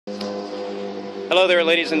Hello there,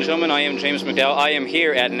 ladies and gentlemen. I am James McDowell. I am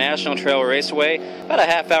here at National Trail Raceway, about a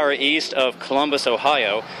half hour east of Columbus,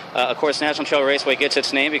 Ohio. Of course, National Trail Raceway gets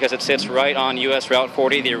its name because it sits right on US Route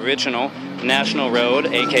 40, the original National Road,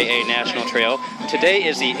 aka National Trail. Today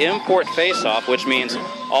is the import face-off, which means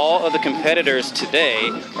all of the competitors today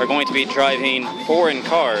are going to be driving foreign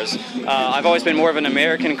cars. I've always been more of an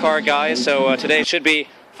American car guy, so today should be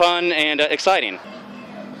fun and exciting.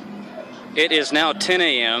 It is now 10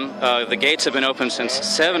 a.m. The gates have been open since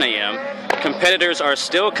 7 a.m. Competitors are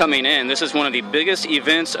still coming in. This is one of the biggest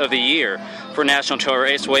events of the year for National Trail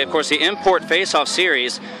Raceway. Of course, the Import Face-Off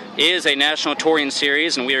Series is a national touring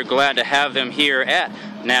series, and we are glad to have them here at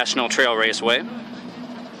National Trail Raceway.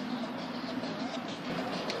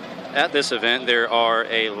 At this event, there are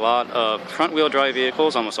a lot of front-wheel drive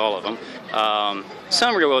vehicles, almost all of them.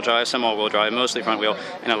 Some rear-wheel drive, some all-wheel drive, mostly front-wheel,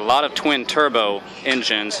 and a lot of twin-turbo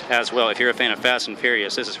engines as well. If you're a fan of Fast and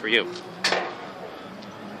Furious, this is for you.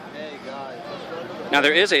 Now,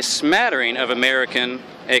 there is a smattering of American,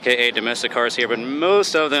 aka domestic cars here, but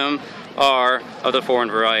most of them are of the foreign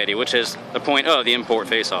variety, which is the point of the Import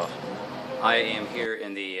Face-Off. I am here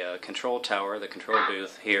in the control tower, the control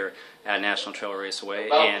booth here at National Trail Raceway,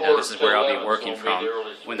 and this is where I'll be working from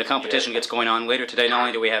when the competition gets going on later today. Not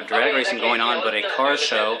only do we have drag racing going on, but a car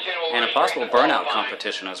show and a possible burnout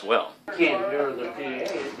competition as well.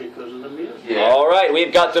 All right,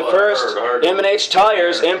 we've got the first M&H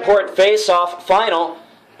Tires Import Face-Off final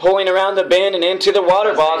pulling around the bend and into the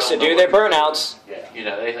water box to do their burnouts. You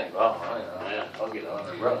know, they think, oh, I'll get on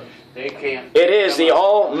the road. They can't. It is the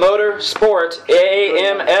all-motor sport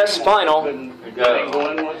AMS final.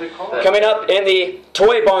 Coming up in the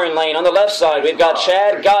toy barn lane on the left side, we've got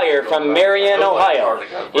Chad Geyer from Marion, Ohio.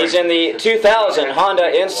 He's in the 2000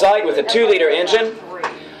 Honda Insight with a 2-liter engine.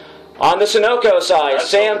 On the Sunoco side,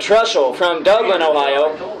 Sam Trushell from Dublin,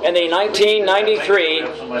 Ohio, in the 1993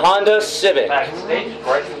 Honda Civic.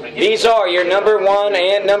 These are your number 1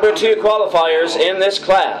 and number 2 qualifiers in this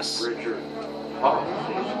class.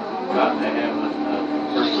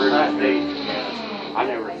 I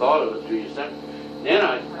never thought of it till you said. Then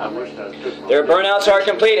I wished I took. Their burnouts are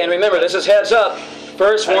complete, and remember, this is heads up.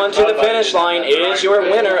 First one to the finish line is your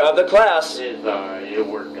winner of the class. It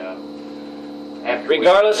worked out.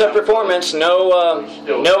 Regardless of performance, no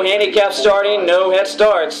handicap starting, no head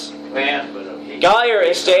starts. Geyer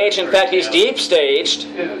is staged. In fact, he's deep staged.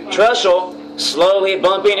 Trushell slowly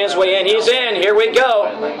bumping his way in. He's in. Here we go.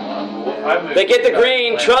 They get the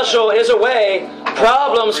green. Trushell is away.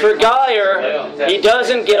 Problems for Geyer. He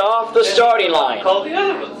doesn't get off the starting line.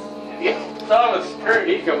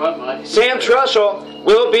 Sam Trushell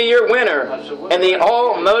will be your winner in the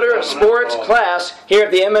all-motor sports class here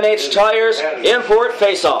at the M&H Tires Import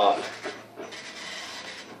Face-Off.